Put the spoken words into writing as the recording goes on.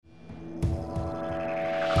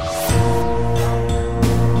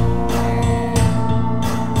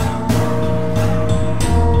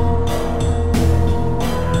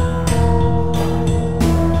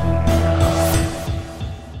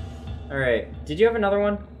Did you have another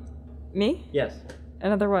one? Me? Yes.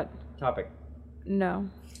 Another what? Topic. No,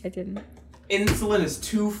 I didn't. Insulin is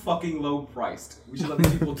too fucking low priced. We should let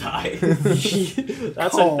these people die.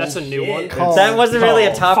 That's a new one. That wasn't really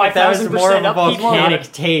a topic. That was more of a 5,000% up,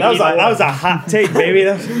 volcanic take. That was a hot take, baby.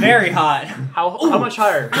 That was Very hot. How much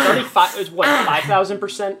higher? 35 is what?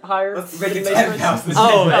 5,000% higher? Let's make it Than 10,000.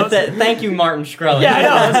 Oh, thank you, Martin Shkreli. Yeah,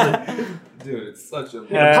 I know. Dude, it's such a... Pump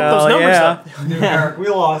those numbers up. Dude, Eric, we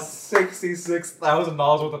lost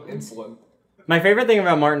 $66,000 worth of insulin. My favorite thing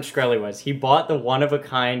about Martin Shkreli was he bought the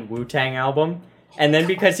one-of-a-kind Wu-Tang album, and then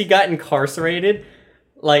because he got incarcerated,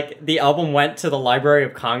 like, the album went to the Library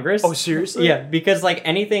of Congress. Oh, seriously? Yeah, because, like,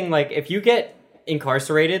 anything, like, if you get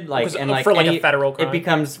incarcerated, like, and, like, for, like, a federal crime? it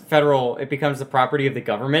becomes the property of the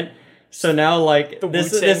government. So now, like, The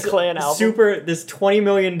this Wu-Tang Clan album? this $20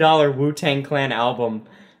 million Wu-Tang Clan album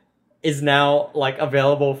is now, like,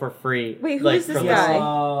 available for free. Wait, who like, is this for guy?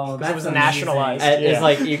 Oh, Because it was nationalized. It's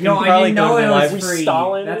like, you can No, I probably didn't know go to it the was library. free.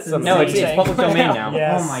 Stalin? That's No, No, it's amazing. public domain now.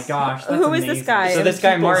 Yes. Oh my gosh. That's Who is this amazing. guy? So this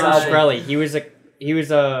guy Martin People's Shkreli, he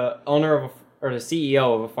was a owner of or the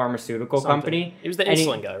CEO of a pharmaceutical company. He was the and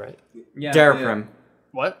insulin guy, right? Yeah. Daraprim.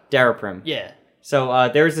 What? Daraprim. Yeah. So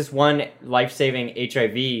there was this one life-saving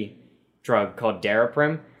HIV drug called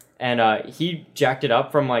Daraprim, and he jacked it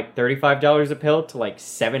up from like $35 a pill to like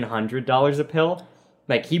 $700 a pill.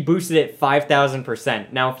 Like, he boosted it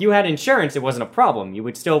 5,000%. Now, if you had insurance, it wasn't a problem. You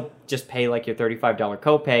would still just pay like your $35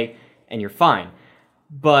 copay, and you're fine.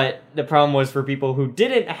 But the problem was for people who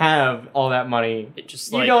didn't have all that money. It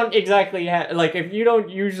just, You like... don't exactly have, like, if you don't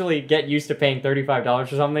usually get used to paying $35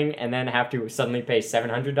 for something and then have to suddenly pay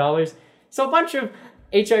 $700. So a bunch of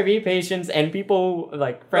HIV patients and people,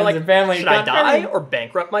 like, friends like, and family. should I got die very- or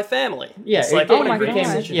bankrupt my family? Yeah, It's like, oh my became,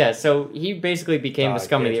 gosh. yeah, so he basically became the Die,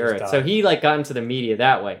 scum of the kids, earth. just So die. he, like, got into the media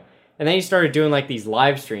that way. And then he started doing, like, these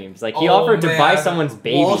live streams. Like, he Oh, offered to man. buy someone's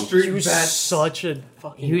baby. Wall Street He was bets. such a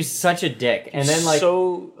fucking... He was such a dick. And then, like,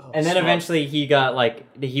 and then smart. eventually he got,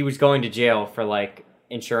 like, he was going to jail for, like,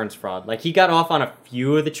 insurance fraud. Like, he got off on a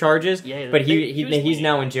few of the charges, Yeah, but he was he's late.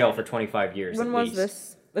 now in jail for 25 years When at was least. this?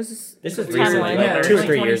 This was timeline. recently, like Yeah, 2 or like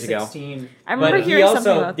 3 years ago. 2016. I remember But he hearing something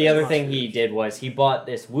also, about the this. other thing he did was he bought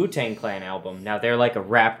this Wu-Tang Clan album. Now, they're like a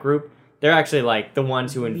rap group. They're actually like the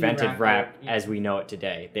ones who invented rap rap group. as we know it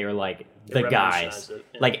today. They were like They the guys. revolutionized it,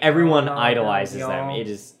 yeah. Like everyone Oh, idolizes y'all. them.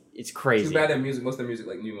 It's crazy. Too bad their music, most of their music,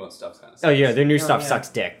 like new stuff's kind of. Oh yeah, their new stuff yeah. sucks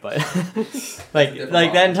dick, but Different like that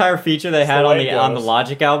model. entire feature they had the on way the it on the goes.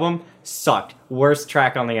 Logic album sucked. Worst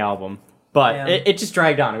track on the album, but Yeah. it just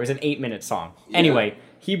dragged on. It was an 8-minute song. Anyway,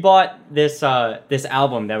 he bought this this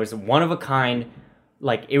album that was one of a kind.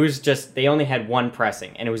 Like, it was just, they only had one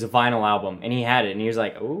pressing, and it was a vinyl album, and he had it, and he was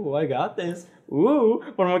like, ooh, I got this. Ooh,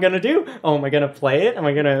 what am I gonna do? Oh, am I gonna play it? Am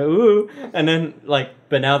I gonna, ooh? And then, like,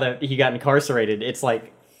 but now that he got incarcerated, it's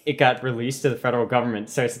like, it got released to the federal government,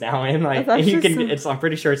 so it's now in, like, That's you just can, I'm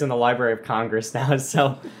pretty sure it's in the Library of Congress now,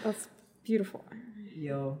 so That's beautiful.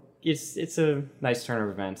 Yo. it's a nice turn of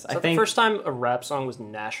events. Is I that think, the first time a rap song was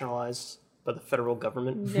nationalized by the federal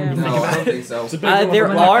government? Yeah. No, I don't think so. there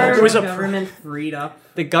When are, the was a- government freed up.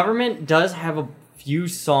 the government does have a few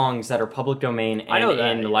songs that are public domain I know and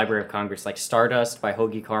that, in the yeah. Library of Congress, like Stardust by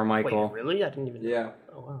Hoagie Carmichael. Wait, really? I didn't even... Yeah.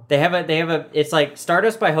 Oh, wow. They have a. It's like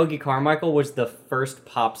Stardust by Hoagie Carmichael was the first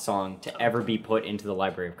pop song to ever be put into the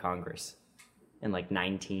Library of Congress, in like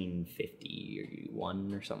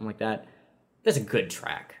 1951 or something like that. That's a good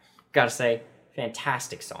track. Gotta say,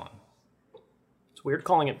 fantastic song. It's weird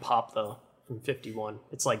calling it pop, though, from 51.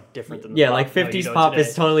 It's, like, different than the Yeah, pop like you know 50s pop today.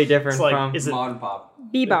 is totally different It's like, from. is it... Modern pop.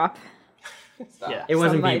 Bebop. Stop. Yeah. It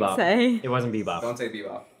wasn't some might bebop. say. It wasn't bebop. Don't say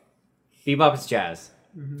bebop. Bebop is jazz,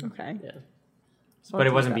 Okay. Yeah. but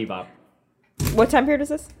it wasn't bebop. What time period is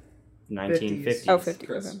this? 1950s. Oh, 50.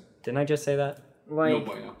 Chris. Okay. Didn't I just say that? Like, No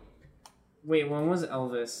bueno. wait, when was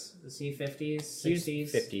Elvis? Was he 50s,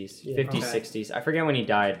 60s? 50s, Yeah. 50s, Okay. 60s. I forget when he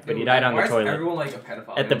died, but he Dude, died on why the is toilet Everyone like a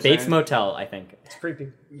pedophile. at the Bates Motel, I think. It's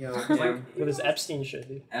creepy. Yo, Like, damn. What is Epstein shit,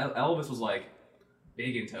 dude? Elvis was like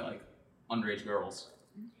big into like underage girls.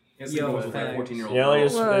 He has Yo, sleepovers with like facts. 14-year-old Yeah,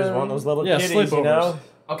 girls. there's one of those little Yeah, kitties, you sleepovers. know?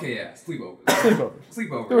 Okay, yeah, sleepover. Sleepover.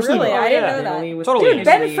 Sleepover. Really? I didn't know Italy that. with Totally. Dude,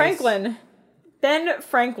 Ben Italy's- Franklin. Ben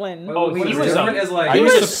Franklin. Oh, What he is was different a- is like I He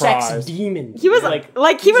was was a sex surprised. demon. He was like...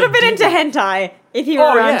 like he he would was have been a into hentai if he were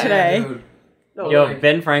Oh, around yeah, today. dude. No, Yo, like,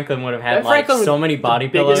 Ben Franklin would have had Ben like Franklin so many body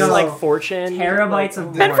biggest, pillows. like, 4chan. Terabytes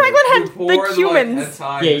of Ben porn. Franklin had Porn, the like, humans. at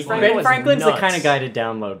times, Yeah, like- Franklin Ben was Franklin's the nuts. kind of guy to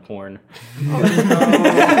download porn.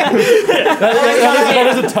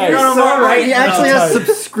 That is a type. You're on So, the right, he right actually now. has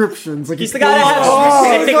subscriptions. Like He's the guy that has Oh,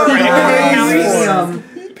 specific oh, credit nice. cards.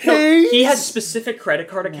 Premium. He has specific credit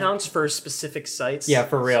card accounts for specific sites. Yeah,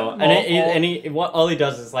 for real. All he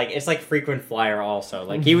does is like it's like frequent flyer. Also,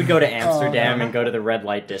 like he would go to Amsterdam and go to the red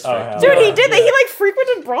light district. hell Dude, he did that. He like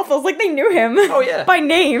frequented brothels, like they knew him. Oh, yeah. by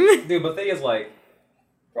name. Dude, but the thing is, like,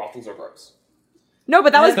 brothels are gross. No,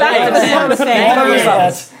 but that was back when it was more of a thing.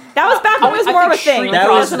 That was back when it was more of a thing. That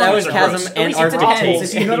was Brothels are Chasm gross. and It Arctic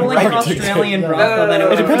depends. Tape. If you go to like an Australian brothel, then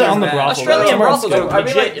It depends on the brothel. Australian though. brothels are I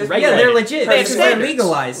mean, like, legit. yeah, Yeah, they're legit. They have Because they're standards.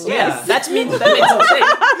 legalized. Yeah. That makes no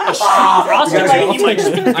sense. Ross gotta is go. like,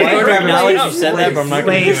 he might I already acknowledge you Wait, said that, but I'm not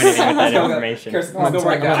going to do anything with that information. Chris, let's go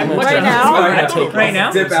right now. Right now? Right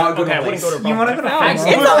now? Dip out. Go Okay, I to wouldn't go to a You want to go to It's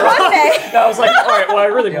Frank? a Monday. I was like, all right, well, I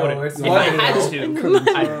really Yo, wouldn't. it's If I Monday. had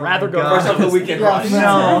to, I'd rather go First of the weekend rush.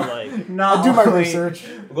 No. Like, No. I do my research.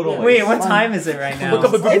 Go to Wait, what time is it right now? look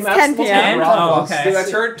up a Google It's Maps. 10 p.m. 10? Oh, okay. Dude, I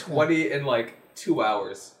turned 20 in like 2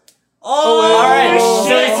 hours. Oh, All right, Oh, so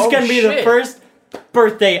this is shit. going to be the Shit. first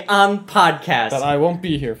birthday on podcast. That I won't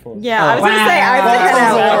be here for. Yeah, I was gonna say I have to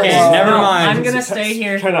head Wow. out. Okay, never mind. I'm gonna stay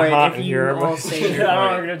here for kinda hot it in if you here, all but- stay here I don't for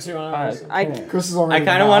want it. to get too honest. I Chris is I already.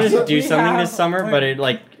 kind of wanted to do We something have- this summer, but it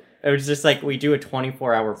was just like we do a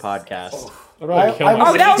 24-hour podcast. I'd rather kill I- myself.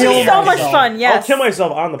 Oh, that would be Kill so much myself. fun. I'll Yes. kill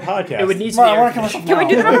myself on the podcast. It would need to Come on, be. I want to come myself Can we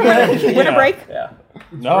do that on winter Yeah. break?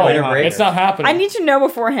 No, Winter break? it's not happening. I need to know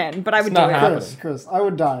beforehand, but I would It's do not it. happening. Chris, I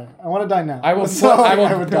would die. I want to die now. I will. So, I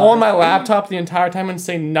will would go die. on my laptop the entire time and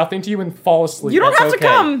say nothing to you and fall asleep. You don't That's have to okay.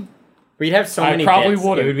 come. We'd have so I many probably bits.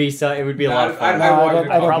 wouldn't. It would be a lot of fun. No, I don't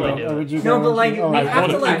Probably know. do. Would you No, go? but like, Oh, we I have to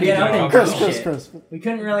wouldn't. like get out and Chris, do Chris, shit. Chris. We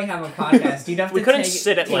couldn't really have a podcast. You'd have to We couldn't take,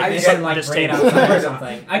 sit at, take like, it, some- like just right table. outside or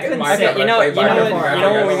something. I couldn't My sit. God, You know what we Before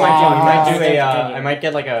might do? Ah. I might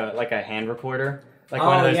get like a hand recorder, like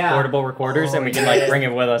one Oh, of those yeah. portable recorders, and we can like bring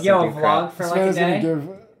it with us. Yo, and do crap. vlog for This like man a is gonna day.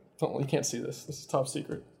 give You can't see this. This is top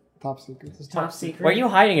secret. top secrets. Top secret. Why are you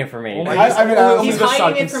hiding it from me? Well, I mean, only He's the sun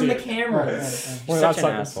hiding can it from see the it. cameras. We're Such not an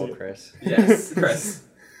sucking asshole, shit. Chris. Yes, Chris.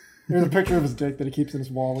 Here's a picture of his dick that he keeps in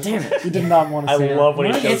his wallet. Damn it. He did not want to I see it. love when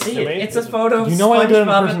he I shows can't it see to it. me. It's a photo of You know I did it in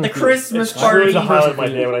SpongeBob person at the with you. Christmas It's truly the party. highlight of my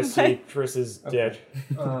day when I see Chris's dick.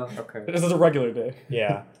 Okay. This is a regular day.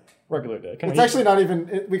 Yeah, regular day. It's actually not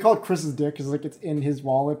even. We call it Chris's dick because like it's in his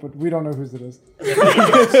wallet, but we don't know whose it is.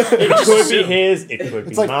 It could be his. It could It's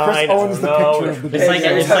be like mine. Chris I owns don't the know. picture of the It's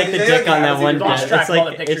dick. like the dick on that one. Lost track It's of all the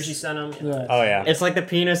like pictures you sent him. Yeah. Oh yeah. it's like the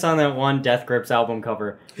penis on that one Death Grips album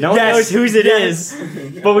cover. No one knows whose it is,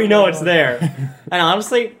 but we know it's there. And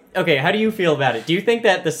honestly, okay, how do you feel about it? Do you think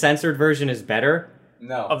that the censored version is better?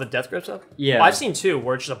 No. Of the Death Grip stuff? Yeah. I've seen two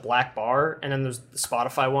where it's just a black bar, and then there's the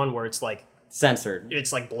Spotify one where it's like Censored.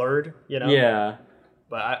 blurred, you know? Yeah.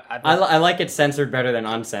 But I like it censored better than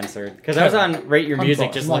uncensored because I was on Rate Your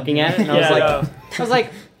Music just looking at it and I was Yeah, like, I was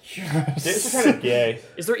like, It's kind of gay.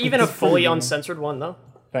 is there even a fully uncensored one though?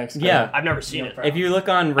 Thanks. yeah. I've never seen it. If you look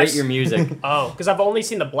on Rate Your Music, Oh, because I've only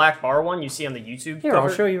seen the black bar one you see on the YouTube here I'll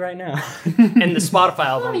cover, show you right now. and the Spotify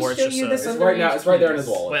album where it's show just you this It's on right now. It's right there in his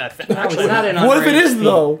wallet. Wait, I think, No, it's actually, not in What if it is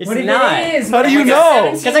though? It's What if not. it is? How What do if you it's a know?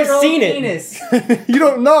 'Cause I've 17-year-old seen it. penis? You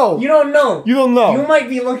don't know. You don't know. You don't know. You might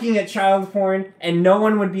be looking at child porn, and no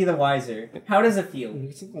one would be the wiser. How does it feel?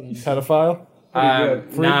 Pedophile.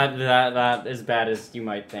 Not that as bad as you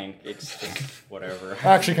might think. It's just whatever.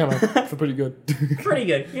 Actually, kind of pretty good. Pretty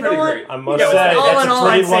good. You know Pretty what? great. I must Yeah, say, all that's in a all,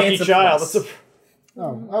 pretty I'd say lucky it's a child. plus. That's a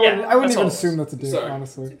Oh, I Yeah, wouldn't that's even all. assume that's a dick, Sorry.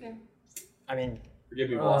 honestly. I mean, Forgive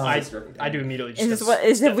me, Uh, boss. I do immediately just Is this what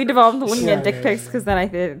is? Have we devolved to looking Yeah, at dick yeah, pics? yeah. Because then I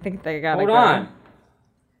think they gotta Hold go. on.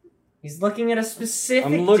 He's looking at a specific.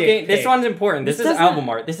 I'm looking. dick This pic. one's important. This is doesn't- album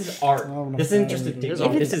art. This is art. Oh, no. This isn't just a dick.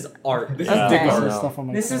 If This is art. This Okay. is dick This art. is stuff on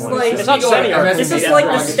my This is phone. like It's not Zenny art. This is Yeah, like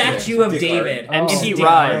the right. statue of Dick David. art. MC dick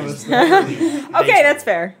Rise. Okay, that's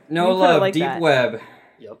fair. No You put it love, like deep that. web.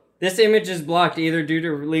 Yep. This image is blocked either due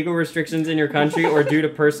to legal restrictions in your country or due to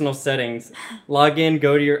personal settings. Log in,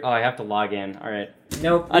 go to your. Oh, I have to log in. All right.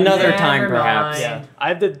 Nope. Another never time, perhaps. mind. Yeah, I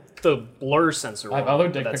have the blur sensor. I have one, other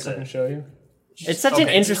but dick that's pics I it. can show you. It's such an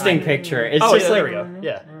Okay, interesting fine. picture. It's Oh, just yeah, like there we go.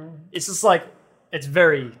 Yeah, it's just like it's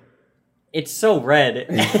very. it's so red.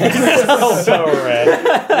 So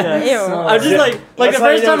red. Ew. I'm just like That's the how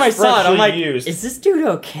you first know time I it's saw it, I'm freshly like, used. is this dude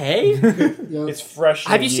okay? Yeah. It's fresh.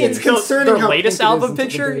 Have you seen It's concerning their how latest pink it is album until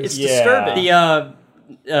picture? the It's Yeah. disturbing.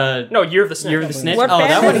 the No, Year of the Snitch. Year of the Snitch. What Oh, that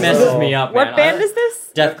band one is messes this? me up. What man. band is this?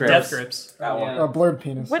 Death Grips. Death Grips. That one. A blurred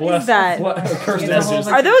penis. What is that? Cursed It's a whole messages. bunch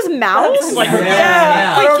Are those mouths? Like-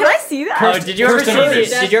 yeah. Wait, can I see that? Oh, did you ever see Cursed the,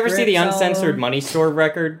 Messages. did you ever see the Death Grips uncensored album. Money Store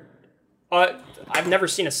record? I've never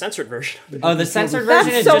seen a censored version. Oh, the censored That's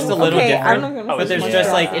version is so just a little okay. I different. don't know. Oh, But there's Yeah.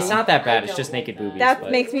 just like it's not that bad. It's just naked boobies. That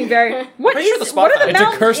but- makes me very. What Pretty sure is? the What are spot- the It's a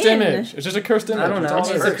mountains cursed in? image. It's just a cursed image. I don't know. That's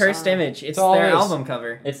all It's it a is. cursed image. It's all their it is. album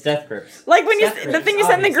cover. It's Death Grips. Like when you the thing you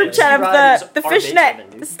sent in the group chat of Riders the are fishnet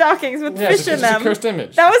Beethoven, dude. stockings with Yeah, fish it's in just a them. cursed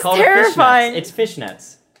image. That was Called it terrifying. fishnets. It's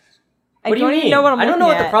fishnets. I What do you don't mean? even know what I'm I don't looking know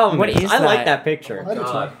what the at. problem What is. is I like that? that picture. I do too.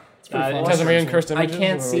 God. It's pretty it fun. Tasmanian cursed I images.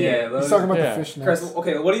 can't or- see it. He's talking about Yeah. the fishnets. Chris,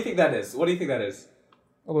 okay, what do you think that is? What do you think that is?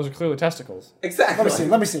 Oh, those are clearly testicles. Exactly.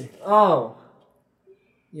 Let me see. Oh.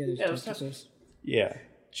 Yeah, there's Yeah, those testicles. Yeah.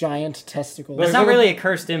 Giant testicles. It's not really a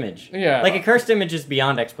cursed image. Yeah. Like a cursed image is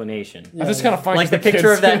beyond explanation. It's just kind of funny. Like the 'cause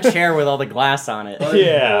picture of that kids- chair with all the glass on it.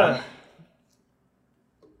 Yeah.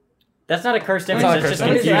 That's not a cursed image. not a That's cursed just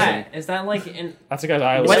What is image. confusing. that? Is that like an? That's a guy's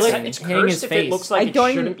eyelid. What's It's, like- it's hitting cursed his if it face? looks like I it don't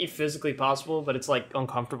even- shouldn't be physically possible, but it's like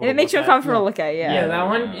uncomfortable. And it to makes you look at. uncomfortable to look at. Yeah, Yeah. that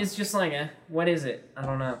one is just like a. What is it? I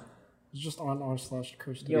don't know. It's just on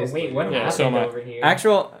r/cursed. Yo, wait, what Yeah, happened so am I. over here?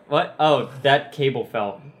 Actual what? Oh, that cable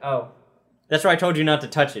fell. Oh. That's why I told you not to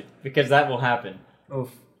touch it because that will happen. Oof.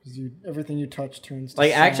 Everything you touch turns. To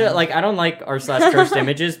Like actually, sand. like I don't like r/cursed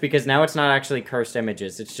images because now it's not actually cursed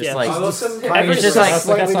images. It's just Yeah, like Oh, those it's every just sub- like that's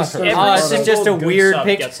slightly not disturbing. cursed. oh, it's Every just a single good weird sub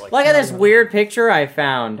picture. gets, like, Look at this no. weird picture I They're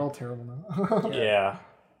found. all terrible now. Yeah.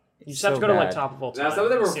 You just have So to go to like bad. top of all time. Now, some of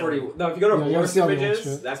them and are see pretty. them. No, if you go to Yeah, you gotta worst see all the old images,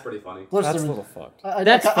 shit. that's pretty funny. Worst That's a image. little fucked.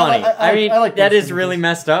 That's funny. I mean, like that worst is really images.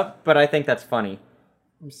 messed up, but I think that's funny.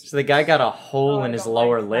 So the guy got a hole in his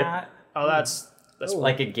lower lip, Oh, that's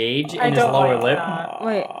like a gauge I in his don't lower like lip. that.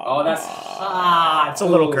 Wait. Oh, that's hot. it's a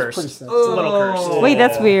little It's pretty cursed. sad. It's a little cursed. Wait,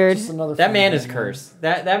 that's weird. Just another That funny man is thing. cursed.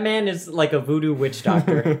 That man is like a voodoo witch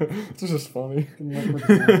doctor. It's just funny.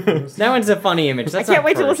 That one's a funny image. I That's can't not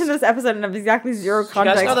wait to cursed. listen to this episode and have exactly zero You guys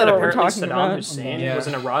context know for that what we're apparently talking Saddam about. Hussein Yeah. was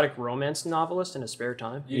an erotic romance novelist in his spare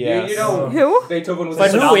time? Yes. You know, Who? Beethoven was But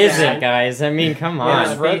a who Saddam isn't, fan. guys? I mean, come Yeah, on.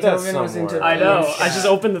 I've read that Beethoven was into. somewhere. I know. I just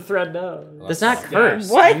opened the thread now. That's not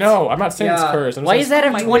cursed. What? No, I'm not saying it's Yeah. cursed. I'm Why saying does that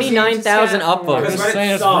have my 29,000 goodness, upvotes? I'm Because just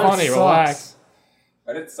saying it's Reddit funny. sucks. Relax.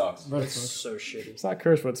 Reddit sucks. It's so shitty. It's not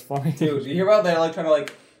cursed, but it's funny. Dude, do you hear about that? Like trying to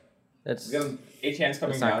like That's get 8 hands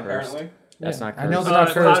coming That's not down. cursed. Apparently. that's not I know cursed. they're not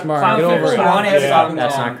cursed, Mark. Get over Clownfish it. on it, Yeah. stopping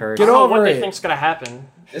That's down. not cursed. Get I don't know over what they it. think's gonna happen.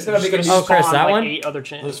 It's gonna be It's good. Oh, Chris, spawn, that like one? 8 other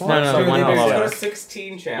channels. No, no, Dude, one they below just go it. to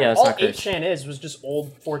 16 Yeah, channels. it's All not 8 cursed. chan is was just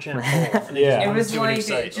old 4chan poll. and they Yeah. just It was do a new like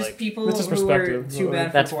site, just like- people It's just who were perspective. too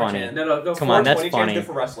bad That's for funny. 4chan. No, Come on, that's 420 funny. good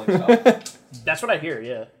for wrestling stuff. That's what I hear.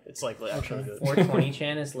 Yeah, it's like actually good. 420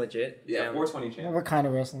 chan is legit. Yeah, 420 Yeah, channel. what kind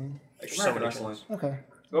of wrestling? Like So American many wrestling. Okay.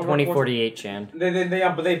 Go for 2048 Chan.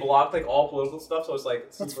 But they blocked like all political stuff, so it's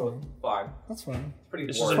like That's super fine. That's fine. Pretty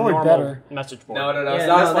This is a boring. Probably normal better. message board. No, Yeah, it's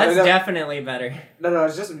no, not. that's No, definitely better. no,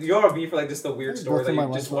 it's just you gotta be for like just the weird story Go that through my you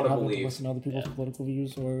life just without want to having to believe. listen to other people's political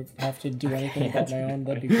views or have to do anything Yeah. about my own.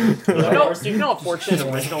 That'd be great. Do you know what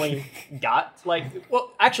 4chan originally got? Like,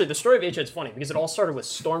 well, actually, the story of HN is funny because it all started with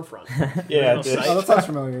Stormfront. Yeah, Original it did. site. Oh, that sounds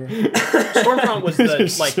familiar. Stormfront was the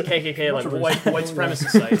like KKK, like white supremacist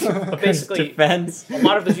site. But basically, Defense. a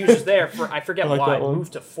lot of the users there, I forget I like why, that one.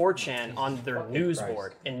 moved to 4chan on their news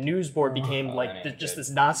board, and news board became like just this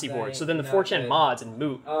Nazi board. So then the 4chan mods and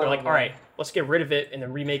Moot, they're like, all right, let's get rid of it and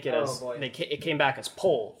then remake it as it came back as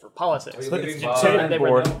poll for politics. But It's Wow. a So board. they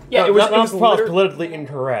were, yeah, it was literally- politically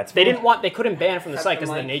incorrect. they couldn't ban it from the site because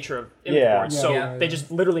of the nature of Yeah. imports. So Yeah. they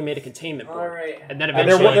just literally made a containment board, Alright. and then And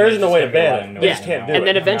eventually, there is no way to ban it. They Yeah. just can't do and it.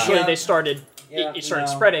 then eventually Yeah. they started. Yeah, It started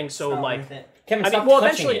no, spreading. So not like, worth it. Kevin, I mean, stop well,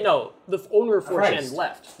 touching eventually it. no. The owner of 4chan Christ.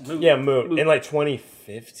 left. Moot. Yeah, Moot. In like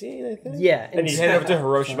 2015, I think? Yeah, And he handed over to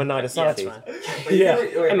Hiroshima yeah, Nagasaki. that's fine. Yeah.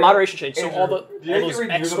 And moderation changed. So Andrew, all you can those read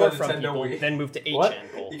ex news on the Storefront Nintendo people Wii. then moved to 8chan What?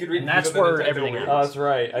 pool. You could read And that's news on the where Nintendo everything Wii. happened. Oh, that's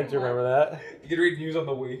right. I do remember that. You can read news on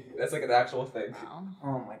the Wii. That's like an actual thing.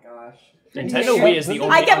 Oh my gosh. Nintendo Wii is the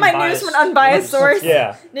only I get my news from an unbiased source.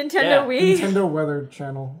 Yeah. Nintendo Yeah. Wii. Nintendo Weather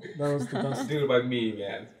Channel. That was the best. Dude, by me,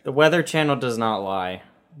 man. The Weather Channel does not lie.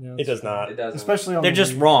 Yeah, It does not. It doesn't. Especially on They're the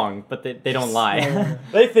just Wii. wrong, but they don't lie. Yeah.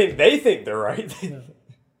 They think they're right. They're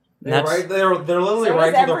That's- right. They're literally So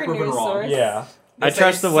right is till they're every proven news wrong. source. Yeah. I They say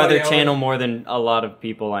trust the Weather sunny Channel out. more than a lot of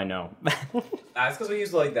people I know. That's because we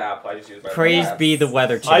use like the app. I just use my Praise app. be the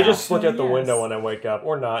Weather Channel. I just look out the Yes. window when I wake up,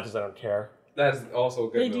 or not, because I don't care. That's also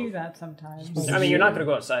a good They move. do that sometimes. I mean, you're not going to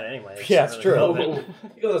go outside anyway. Yeah, it's true. relevant.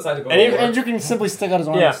 He goes outside to go. And to even- work. And you can simply stick out his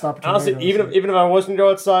arm Yeah, and stop a honestly, tornado, even if I wasn't to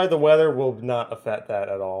go outside, the weather will not affect that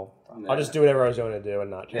at all. Nah. I'll just do whatever I was going to do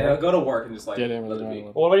and not Yeah, care. go to work and just like Get in let with it it.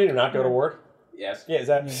 be. What about you? To not go to work? Yes. Yeah, is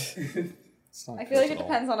that? It's not I feel like cursed it at all.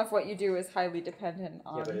 depends on if what you do is highly dependent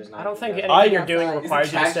on. Yeah, but it's not I don't think that. anything you're outside. doing It's requires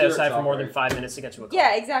you to attached stay to outside for yourself, more than right? 5 minutes to get to a car.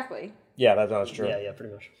 Yeah, exactly. Yeah, that's true. Yeah,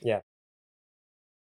 pretty much. Yeah.